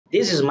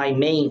this is my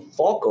main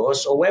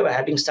focus. However, I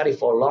have been studying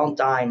for a long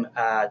time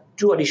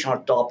two additional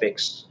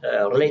topics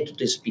related to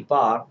this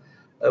𝗡𝗲.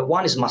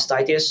 One is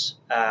mastitis,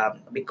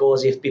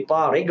 because if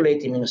𝗡𝗲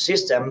regulates the immune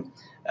system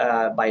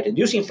by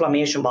reducing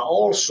inflammation, but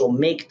also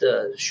make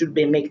the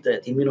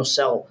immune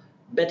cell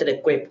better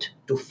equipped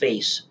to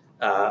face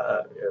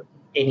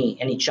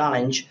any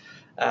challenge.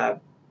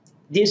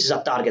 This is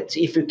a target.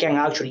 If you can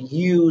actually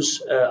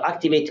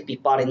activate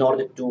𝗡𝗲 in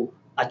order to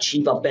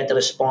achieve a better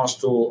response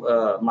to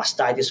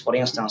mastitis, for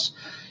instance.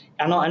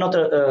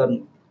 Another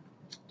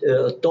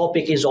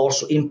topic is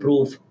also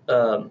improve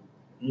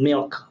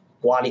milk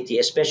quality,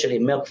 especially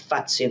milk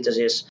fat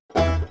synthesis.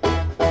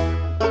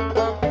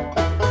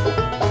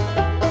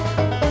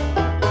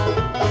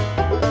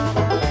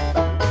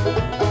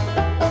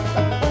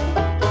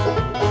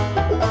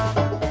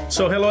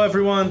 So hello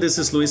everyone, this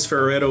is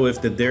𝗺𝗫𝗀𝗃𝗀𝗃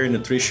with the Dairy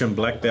Nutrition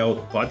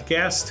Blackbelt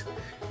Podcast.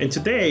 And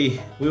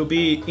today we'll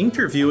be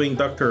interviewing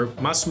Dr.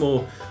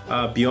 Massimo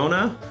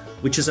𝗍𝗍,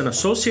 which is an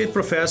associate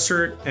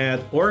professor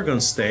at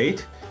Oregon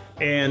State.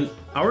 And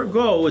our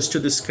goal is to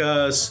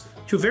discuss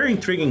two very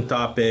intriguing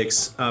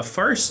topics.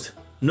 First,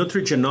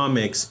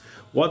 nutrigenomics,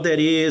 what that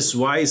is,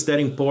 why is that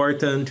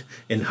important,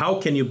 and how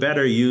can you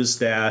better use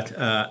that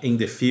in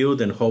the field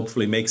and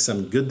hopefully make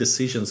some good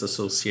decisions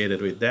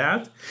associated with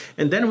that.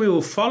 And then we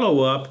will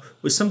follow up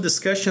with some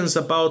discussions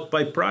about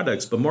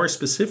byproducts, but more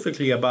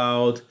specifically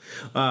about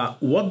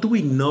what do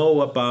we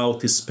know about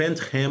the spent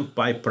hemp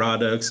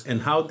byproducts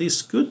and how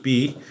this could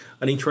be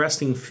an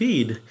interesting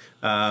feed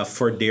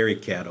for dairy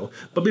cattle.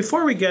 But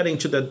before we get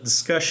into that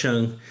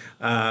discussion,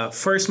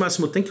 first,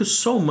 Massimo, thank you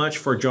so much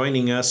for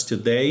joining us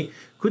today.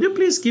 Could you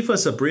please give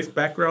us a brief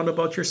background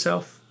about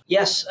yourself?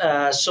 Yes,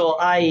 so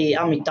I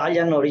am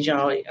Italian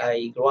originally.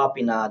 I grew up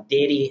in a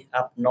dairy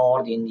up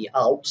north in the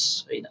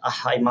Alps, in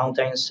high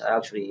mountains.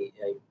 Actually,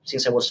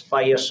 since I was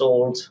 5 years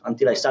old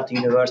until I started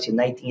university,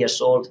 19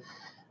 years old,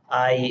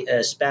 I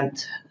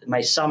spent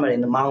my summer in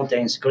the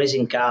mountains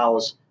grazing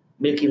cows,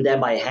 milking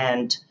them by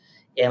hand,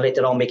 and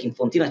later on making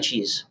fontina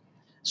cheese.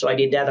 So I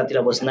did that until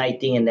I was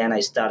 19, and then I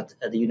started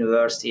at the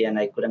university, and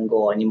I couldn't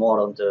go anymore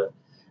on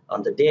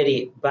the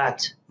dairy.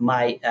 But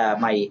my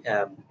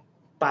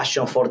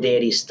passion for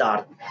dairy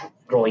started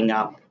growing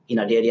up in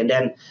a dairy. And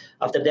then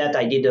after that,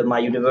 I did my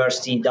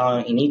university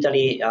down in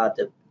Italy at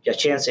the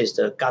Piacenza, is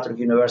the Catholic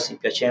University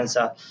of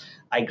Piacenza.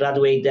 I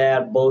graduated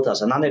there both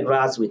as an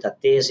undergrad with a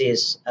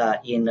thesis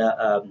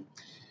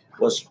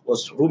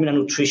was ruminant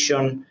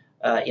nutrition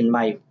in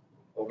my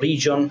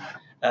region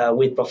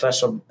with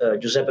Professor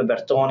Giuseppe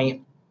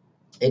Bertoni.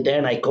 And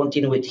then I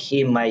continued with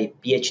him my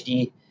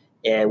PhD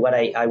where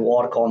I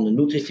work on the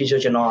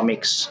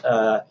nutrigenomics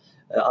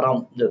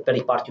around the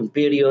peripartum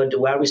period,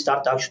 where we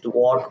start actually to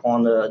work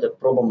on the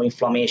problem of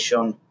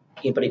inflammation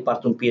in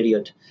peripartum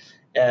period.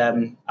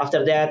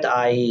 After that,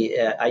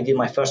 I did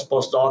my first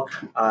postdoc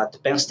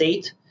at Penn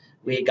State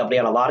with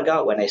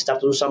𝗍𝗶𝘀𝗍𝗃 when I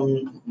started to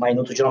do my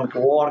nutrigenomic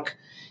work.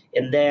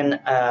 And then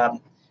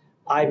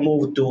I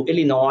moved to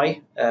Illinois,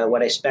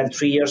 where I spent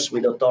 3 years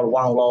with Dr.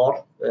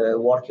 𝗺𝗷𝗁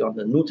working on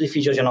the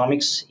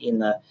nutrigenomics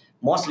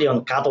mostly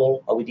on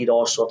cattle. We did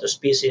also other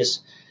species.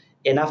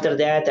 And after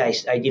that,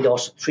 I did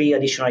also 3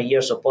 additional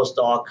years of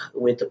postdoc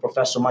with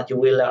Professor Matthew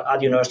Wheeler at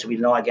the University of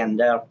Illinois, again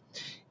there,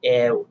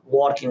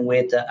 working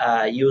with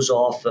use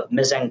of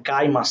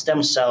mesenchymal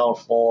stem cell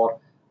for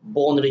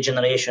bone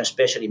regeneration,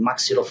 especially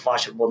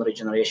maxillofacial bone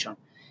regeneration.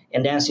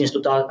 And then since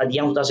at the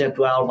end of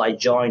 2012, I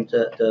joined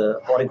the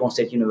Oregon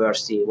State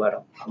University,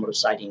 where I'm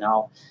residing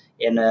now.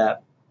 And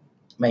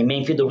my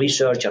main field of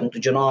research are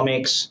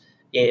nutrigenomics,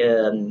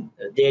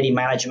 dairy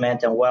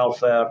management and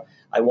welfare.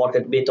 I work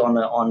a bit on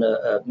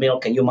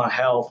milk and human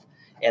health.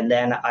 And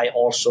then I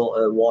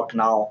also work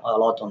now a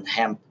lot on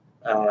hemp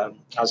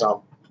as a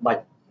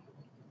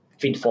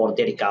feed for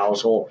dairy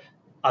cows, or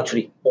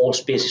actually all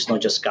species,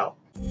 not just cow.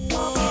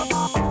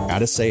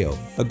 𝗍𝗫𝗀𝗃𝗀𝗃,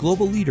 a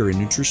global leader in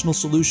nutritional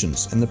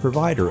solutions and the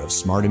provider of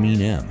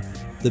SmartAmine-M,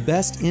 the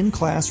best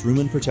in-class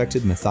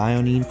rumen-protected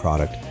methionine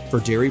product for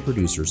dairy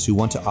producers who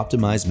want to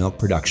optimize milk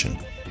production,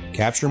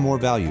 capture more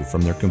value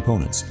from their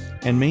components,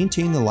 and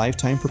maintain the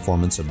lifetime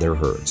performance of their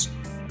herds.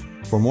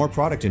 For more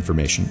product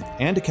information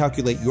and to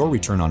calculate your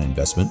return on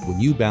investment when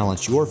you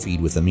balance your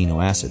feed with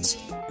amino acids,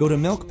 go to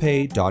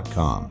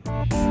milkpay.com.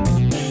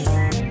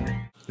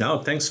 Now,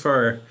 thanks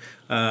for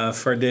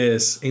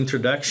this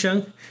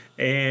introduction.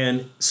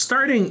 And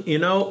starting,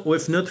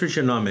 with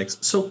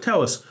nutrigenomics. So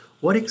tell us,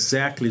 what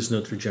exactly is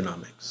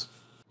nutrigenomics?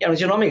 Yeah,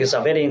 nutrigenomics is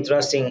a very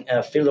interesting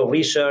field of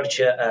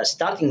research,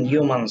 starting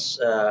humans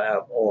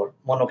or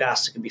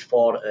monogastric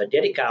before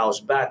dairy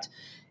cows, but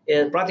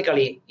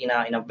practically in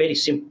a very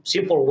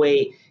simple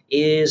way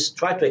is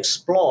try to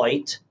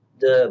exploit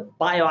the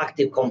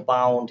bioactive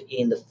compound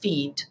in the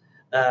feed,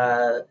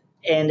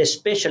 and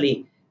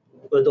especially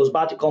those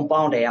bioactive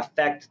compounds, they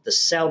affect the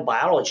cell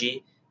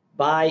biology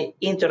by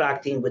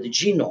interacting with the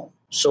genome.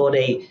 So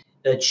they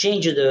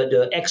change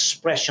the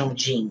expression of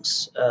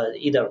genes,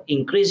 either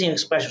increasing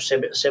expression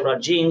of several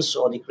genes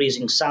or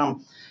decreasing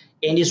some.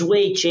 In this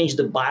way, change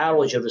the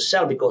biology of the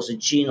cell, because the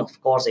gene,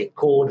 of course, they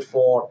code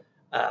for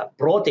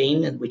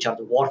protein, which are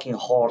the working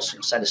horse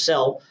inside the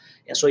cell.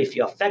 And so if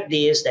you affect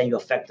this, then you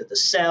affect the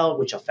cell,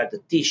 which affect the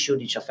tissue,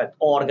 which affect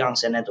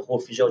organs, and then the whole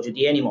physiology of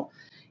the animal.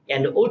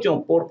 And the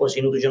ultimate purpose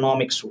in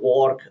nutrigenomics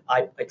work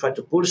I try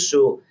to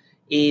pursue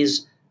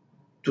is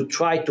to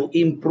try to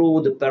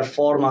improve the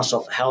performance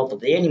of health of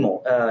the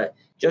animal.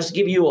 Just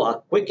give you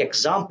a quick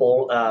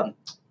example.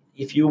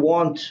 If you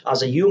want,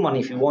 as a human,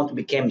 if you want to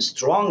become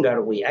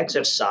stronger, we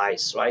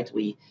exercise, right?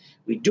 We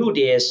do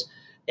this.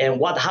 And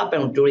what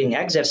happens during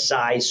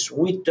exercise,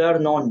 we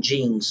turn on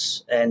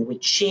genes and we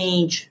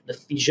change the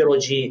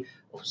physiology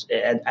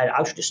and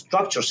actually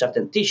structure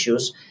certain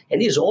tissues.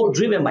 And this is all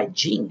driven by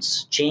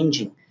genes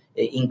changing,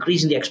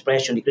 increasing the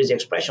expression, decreasing the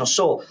expression.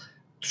 So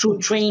through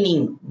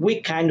training, we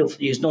kind of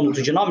use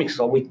nutrigenomics,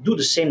 so we do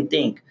the same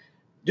thing.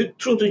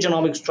 Through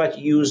nutrigenomics, try to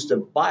use the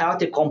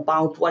bioactive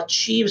compound to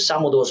achieve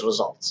some of those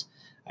results.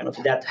 I don't know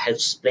if that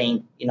helps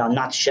explain in a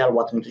nutshell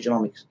what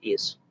nutrigenomics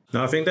is.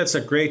 No, I think that's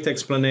a great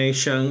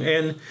explanation.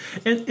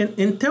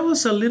 And tell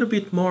us a little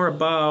bit more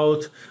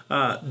about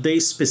the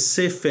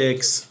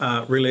specifics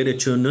related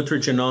to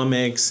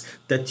nutrigenomics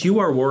that you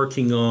are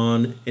working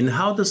on, and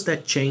how does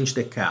that change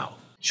the cow?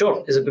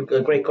 Sure, it's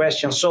a great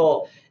question.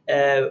 So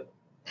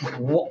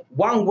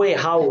one way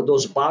how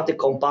those bioactive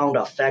compounds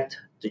affect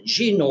the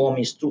genome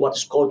is through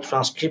what's called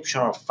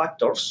transcriptional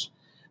factors.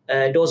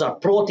 Those are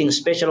proteins,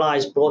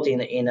 specialized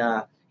protein in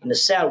the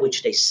cell,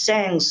 which they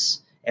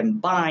sense and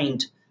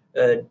bind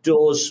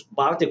those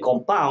bioactive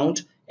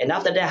compound, and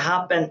after that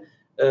happen,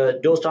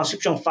 those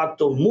transcription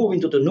factors move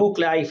into the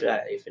nuclei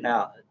if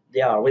now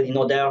they are already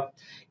not there,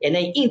 and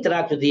they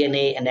interact with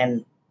DNA and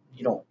then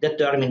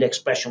determine the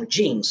expression of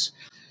genes.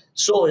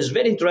 So it's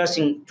very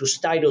interesting to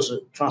study those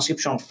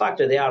transcription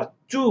factors. There are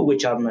two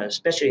which I'm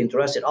especially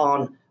interested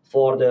on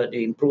for the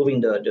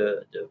improving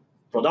the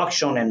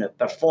production and the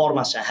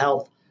performance and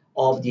health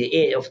of the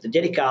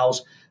dairy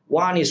cows.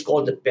 One is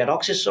called the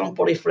peroxisome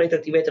proliferate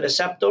activated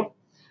receptor,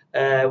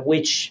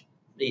 which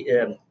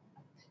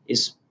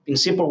is, in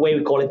simple way,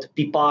 we call it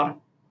PPAR.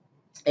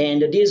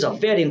 And these are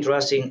very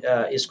interesting.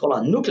 It's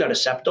called a nuclear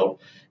receptor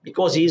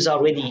because it is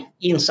already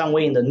in some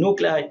way in the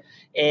nuclei,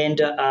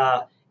 and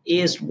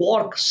is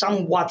work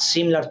somewhat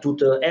similar to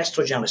the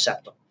estrogen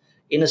receptor,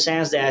 in the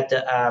sense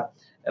that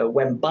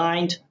when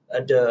bind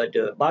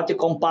the bioactive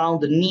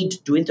compound, the need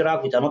to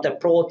interact with another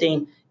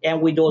protein,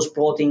 and with those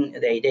protein,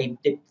 they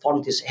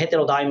form this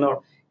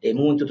heterodimer, they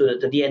move into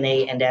the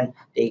DNA, and then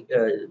they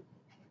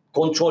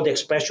control the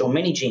expression of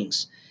many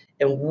genes.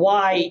 And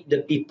why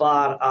the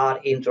PPAR are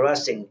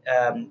interesting?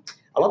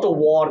 A lot of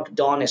work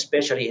done,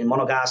 especially in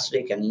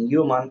monogastric and in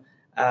human,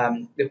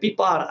 the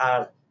PPAR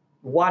are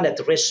one that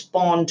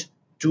respond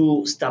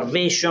to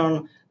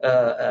starvation.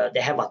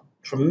 They have a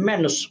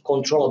tremendous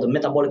control of the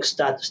metabolic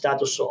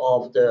status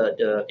of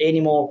the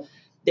animal.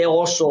 They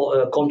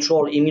also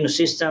control immune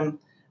system.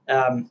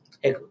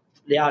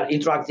 They are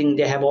interacting.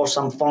 They have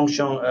also some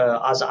function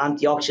as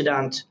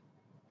antioxidant.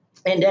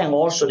 And then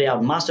also they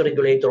are master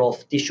regulator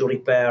of tissue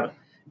repair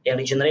and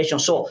regeneration.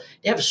 So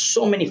they have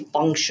so many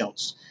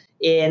functions.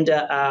 And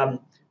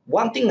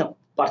one thing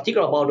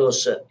particular about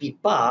those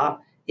PPAR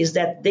is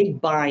that they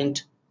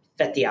bind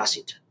fatty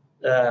acid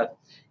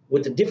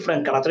with a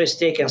different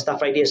characteristic and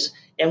stuff like this.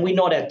 And we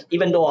know that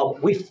even though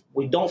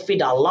we don't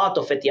feed a lot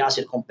of fatty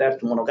acid compared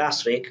to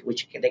monogastric,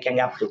 which they can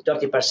get up to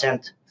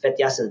 30%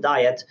 fatty acid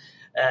diet,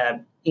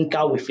 in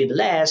cow we feed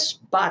less.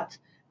 But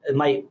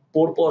my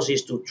purpose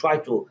is to try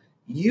to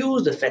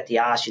use the fatty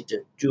acid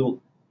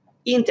to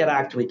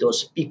interact with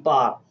those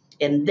PPAR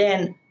and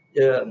then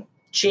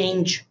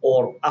change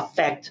or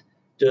affect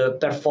the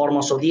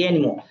performance of the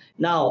animal.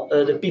 Now,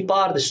 the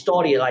PPAR, the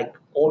story, like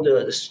all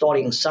the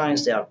story in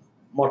science, they are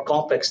more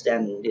complex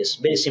than this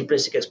very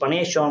simplistic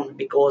explanation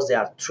because there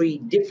are three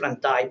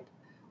different types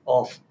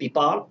of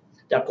PPAR.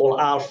 They're called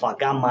alpha,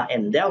 gamma,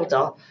 and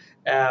delta.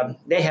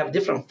 They have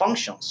different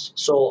functions.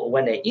 So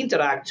when they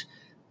interact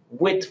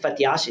with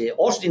fatty acid,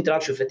 also the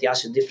interaction with fatty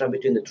acid is different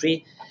between the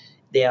three.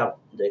 The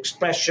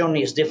expression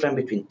is different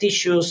between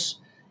tissues,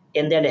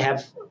 and then they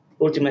have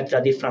ultimately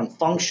a different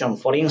function.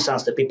 For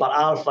instance, the PPAR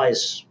alpha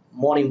is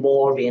more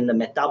involved in the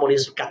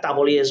metabolism,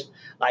 catabolism,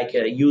 like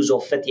use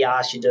of fatty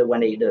acid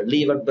when the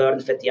liver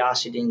burns fatty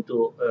acid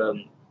into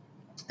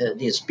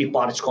these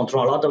PPARs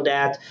control a lot of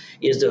that.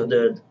 Is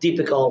the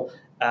typical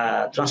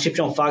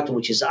transcription factor,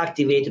 which is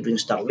activated during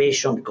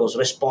starvation because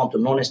respond to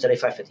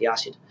non-esterified fatty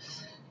acid.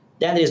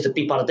 Then there is the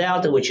PPAR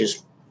delta, which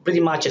is pretty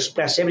much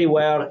expressed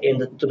everywhere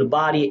to the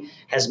body,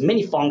 has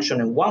many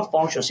functions, and one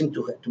function seems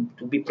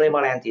to be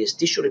prevalent is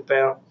tissue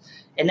repair.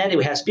 And then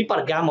we have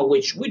PPAR gamma,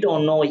 which we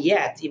don't know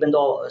yet, even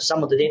though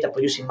some of the data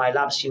produced in my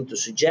lab seem to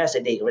suggest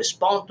that they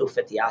respond to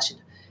fatty acid.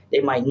 They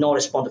might not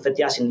respond to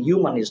fatty acid in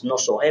human, is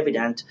not so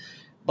evident,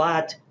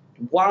 but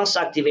once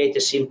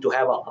activated, seem to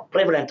have a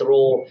prevalent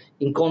role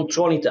in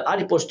controlling the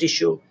adipose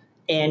tissue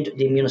and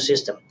the immune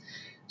system.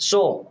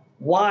 So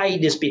why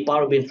this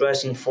PPAR will be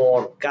interesting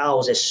for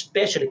cows,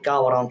 especially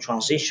cow around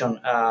transition,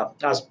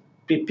 as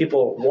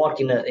people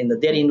working in the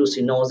dairy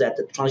industry knows that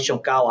the transition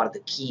cow are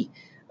the key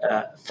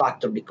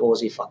factor,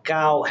 because if a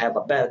cow have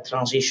a bad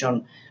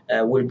transition,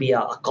 will be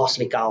a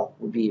costly cow,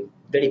 will be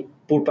very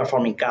poor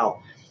performing cow.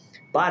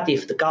 But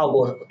if the cow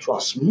goes through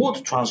a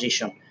smooth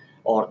transition,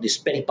 or this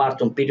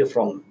peripartum period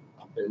from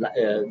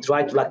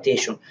dry to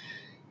lactation,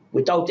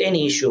 without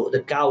any issue,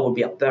 the cow will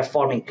be a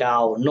performing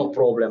cow, no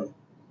problem.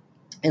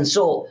 And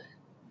so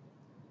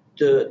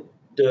the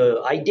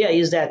idea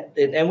is that,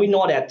 and we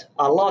know that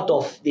a lot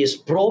of this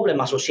problem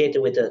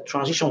associated with the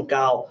transition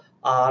cow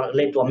are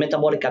related to a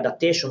metabolic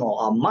adaptation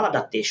or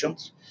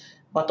maladaptations,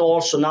 but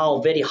also now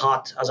very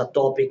hot as a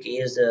topic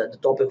is the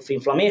topic of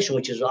inflammation,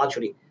 which is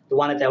actually the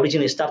one that I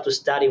originally started to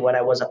study when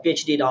I was a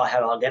PhD. Now I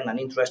have again an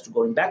interest to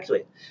going back to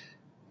it.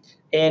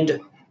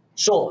 And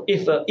so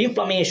if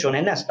inflammation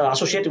and that's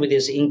associated with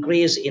this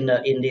increase in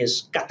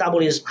this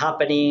catabolism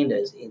happening,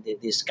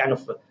 this kind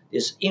of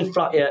this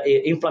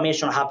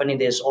inflammation happening,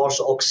 there's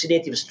also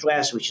oxidative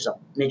stress, which is a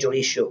major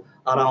issue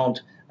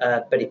around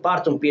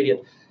peripartum period.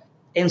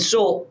 And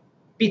so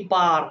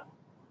PPAR,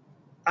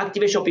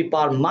 activation of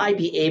PPAR might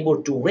be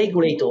able to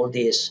regulate all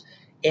this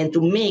and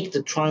to make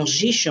the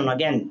transition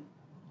again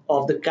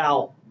of the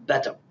cow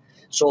better.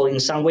 So in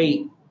some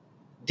way,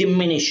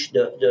 diminish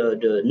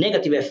the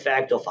negative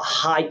effect of a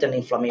heightened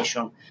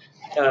inflammation,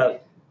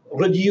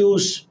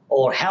 reduce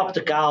or help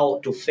the cow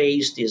to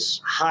face this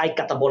high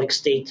catabolic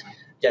state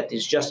that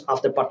is just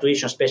after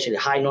parturition, especially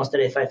high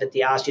non-steroid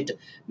fatty acid,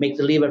 make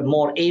the liver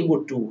more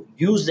able to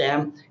use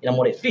them in a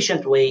more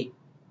efficient way,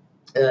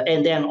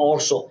 and then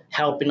also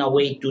help in a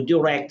way to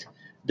direct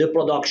the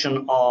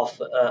production of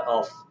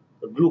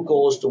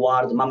glucose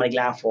toward the mammary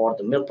gland for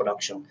the milk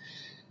production.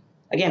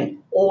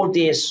 Again, all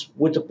this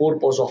with the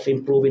purpose of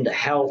improving the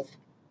health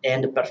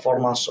and the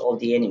performance of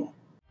the animal.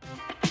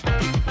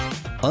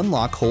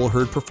 Unlock whole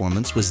herd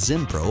performance with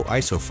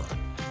𝗟𝗶𝘀𝗽𝗃.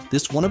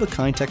 This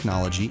one-of-a-kind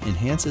technology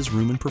enhances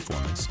rumen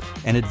performance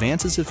and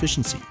advances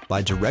efficiency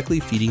by directly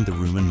feeding the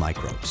rumen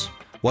microbes.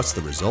 What's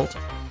the result?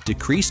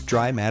 Decreased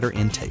dry matter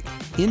intake,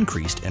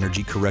 increased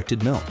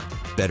energy-corrected milk,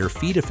 better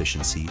feed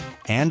efficiency,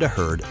 and a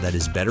herd that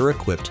is better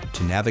equipped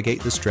to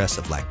navigate the stress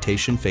of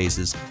lactation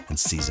phases and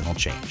seasonal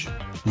change.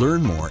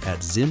 Learn more at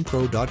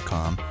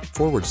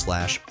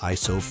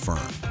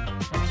𝗟𝗶𝘀.com/isofirm.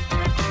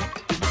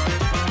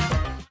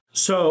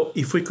 So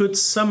if we could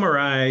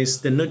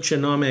summarize the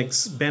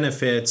Nutrigenomics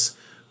benefits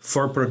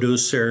for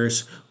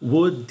producers,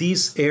 would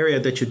this area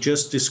that you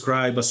just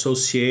described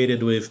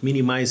associated with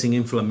minimizing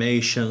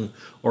inflammation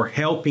or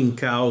helping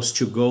cows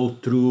to go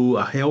through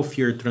a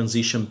healthier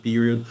transition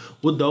period,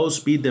 would those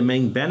be the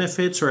main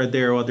benefits, or are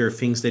there other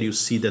things that you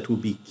see that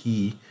would be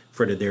key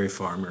for the dairy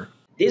farmer?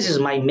 This is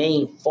my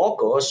main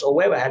focus.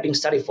 However, having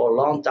studied for a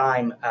long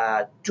time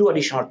two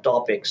additional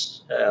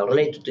topics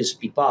related to this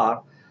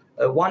PPAR.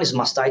 One is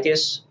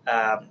mastitis,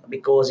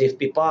 because if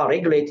PPAR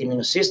regulates the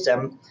immune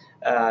system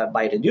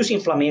by reducing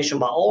inflammation,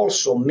 but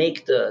also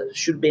make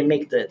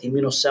the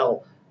immune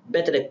cell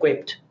better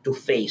equipped to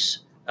face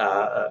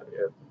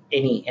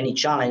any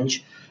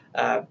challenge.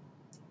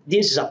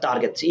 This is a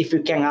target. If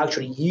you can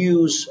actually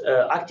use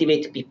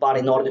activate PPAR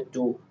in order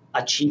to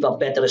achieve a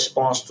better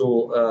response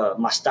to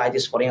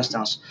mastitis, for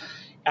instance.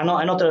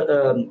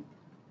 Another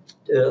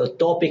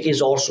topic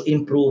is also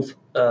improve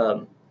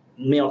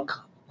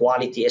milk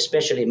quality,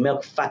 especially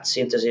milk fat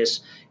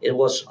synthesis. It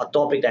was a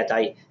topic that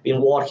I've been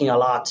working a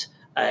lot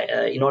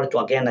in order to,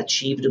 again,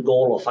 achieve the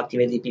goal of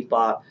activating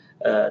PPAR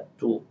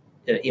to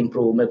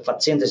improve milk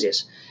fat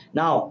synthesis.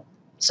 Now,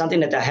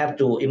 something that I have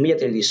to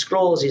immediately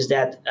disclose is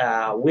that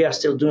we are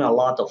still doing a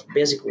lot of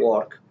basic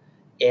work,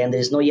 and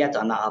there's not yet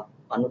a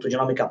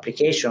nutrigenomic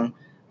application.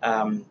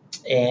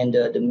 And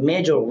the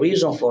major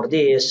reason for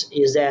this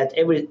is that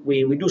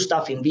we do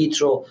stuff in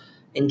vitro.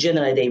 In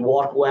general, they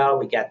work well.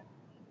 We get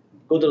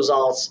good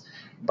results.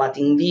 But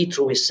in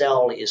vitro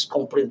cell is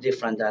completely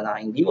different than an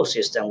in vivo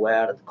system,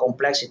 where the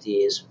complexity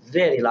is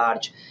very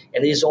large.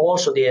 And there's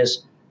also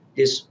this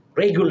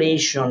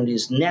regulation,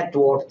 this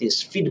network,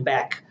 this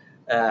feedback,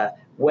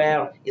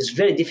 where it's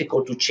very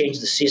difficult to change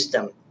the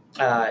system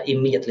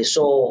immediately.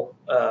 So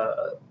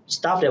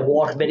stuff that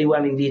works very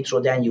well in vitro,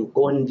 then you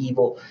go in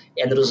vivo,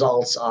 and the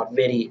results are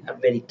very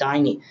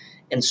tiny.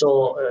 And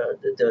so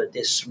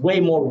there's way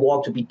more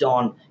work to be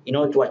done in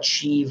order to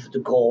achieve the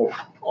goal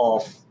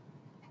of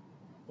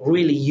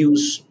really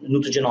use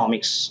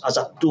nutrigenomics as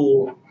a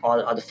tool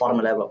at the farm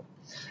level.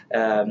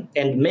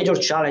 And major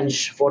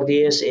challenge for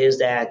this is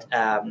that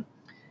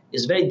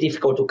it's very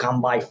difficult to come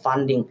by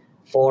funding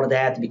for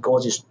that,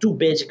 because it's too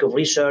basic of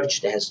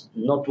research. There has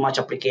not much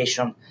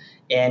application.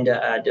 And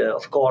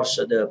of course,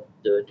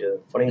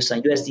 for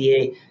instance,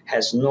 USDA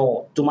has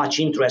no too much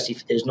interest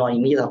if there's no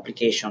immediate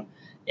application.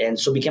 And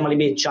so it became a little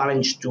bit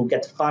challenge to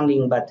get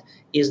funding, but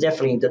it's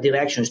definitely the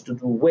direction is to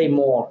do way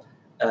more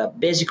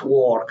basic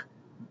work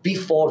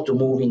before to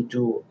move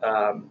into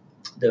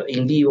the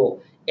in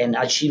vivo and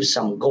achieve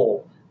some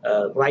goal.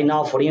 Right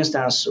now, for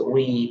instance,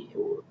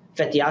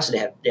 fatty acids,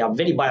 they are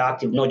very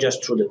bioactive, not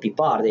just through the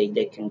PPAR.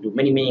 They can do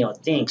many other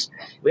things.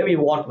 Where we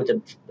work with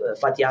the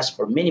fatty acids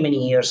for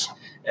many years,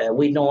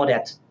 we know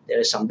that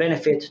there is some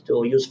benefit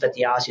to use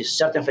fatty acids.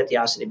 Certain fatty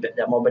acids that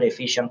are more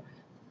beneficial.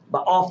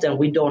 but often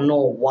we don't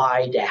know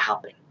why they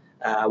happen.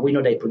 We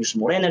know they produce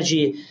more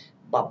energy,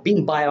 but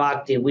being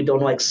bioactive, we don't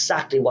know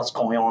exactly what's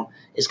going on.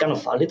 It's kind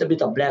of a little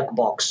bit of black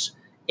box.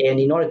 And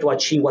in order to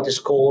achieve what is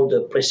called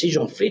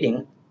precision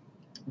feeding,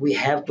 we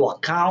have to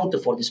account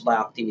for this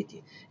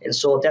bioactivity. And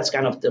so that's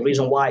kind of the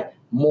reason why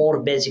more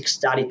basic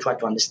study try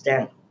to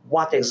understand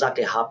what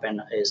exactly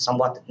happened is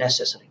somewhat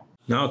necessary.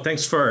 No,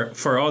 thanks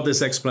for all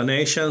this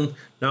explanation.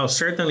 Now,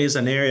 certainly is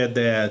an area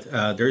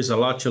that there is a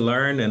lot to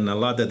learn and a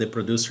lot that the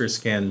producers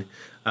can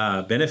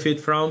benefit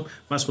from.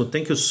 Massimo,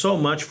 thank you so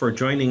much for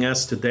joining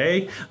us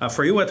today.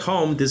 For you at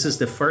home, this is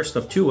the first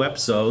of 2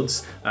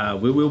 episodes.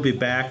 We will be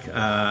back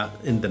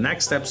in the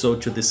next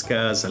episode to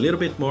discuss a little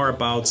bit more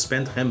about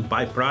spent hemp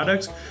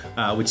byproducts,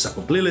 which is a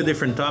completely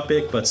different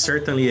topic, but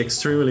certainly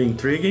extremely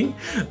intriguing.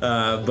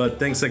 But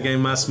thanks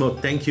again, Massimo.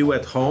 Thank you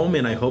at home,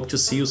 and I hope to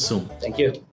see you soon. Thank you.